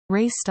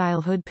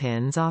Race-style hood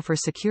pins offer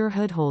secure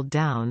hood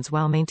hold-downs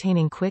while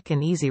maintaining quick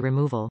and easy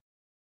removal.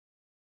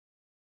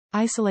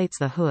 Isolates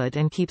the hood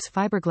and keeps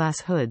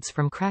fiberglass hoods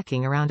from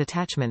cracking around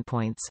attachment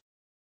points.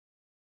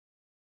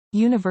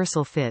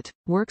 Universal fit,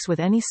 works with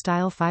any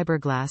style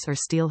fiberglass or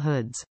steel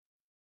hoods.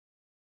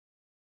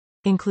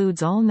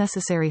 Includes all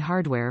necessary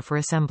hardware for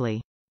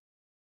assembly.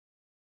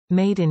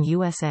 Made in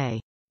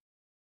USA.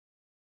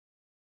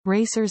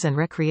 Racers and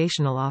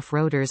recreational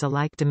off-roaders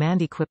alike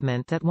demand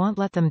equipment that won't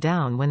let them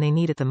down when they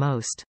need it the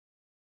most.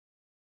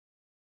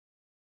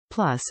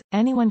 Plus,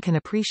 anyone can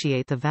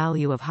appreciate the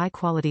value of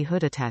high-quality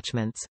hood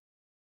attachments.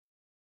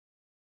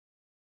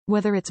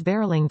 Whether it's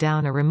barreling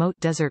down a remote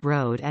desert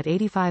road at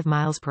 85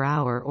 miles per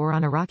hour or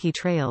on a rocky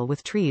trail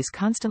with trees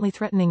constantly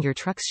threatening your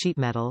truck's sheet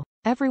metal,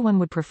 everyone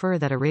would prefer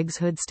that a rig's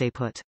hood stay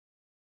put.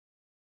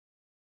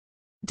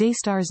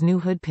 Daystar's new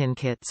hood pin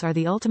kits are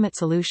the ultimate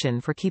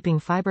solution for keeping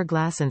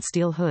fiberglass and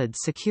steel hoods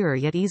secure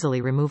yet easily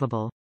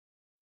removable.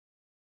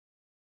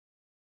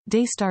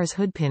 Daystar's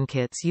hood pin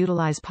kits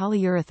utilize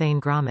polyurethane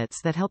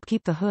grommets that help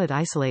keep the hood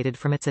isolated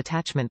from its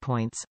attachment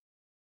points.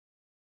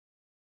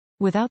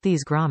 Without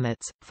these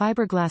grommets,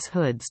 fiberglass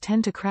hoods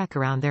tend to crack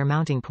around their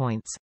mounting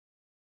points.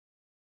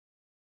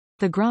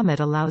 The grommet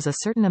allows a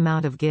certain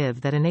amount of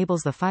give that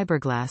enables the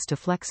fiberglass to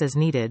flex as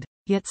needed,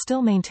 yet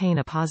still maintain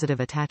a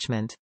positive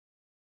attachment.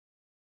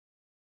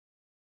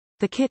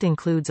 The kit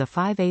includes a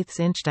 5/8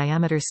 inch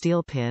diameter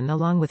steel pin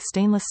along with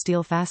stainless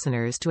steel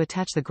fasteners to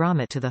attach the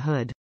grommet to the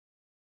hood.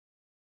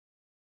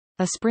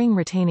 A spring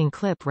retaining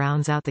clip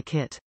rounds out the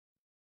kit.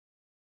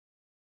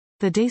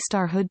 The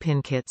Daystar hood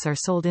pin kits are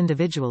sold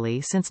individually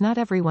since not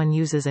everyone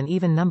uses an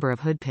even number of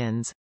hood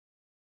pins.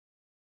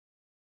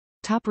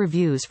 Top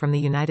reviews from the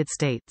United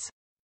States.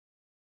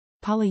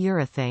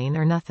 Polyurethane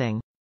or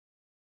nothing.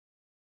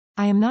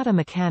 I am not a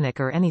mechanic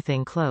or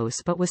anything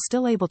close but was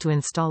still able to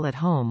install at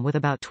home with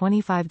about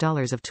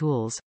 $25 of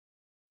tools.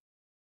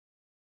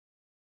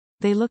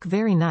 They look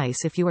very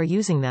nice if you are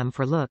using them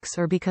for looks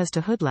or because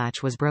the hood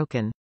latch was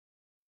broken.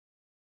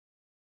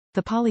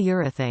 The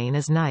polyurethane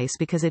is nice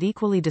because it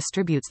equally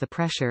distributes the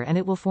pressure and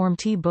it will form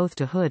T both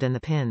to hood and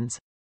the pins.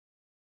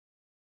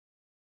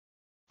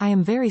 I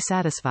am very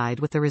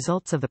satisfied with the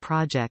results of the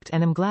project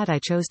and am glad I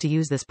chose to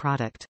use this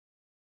product.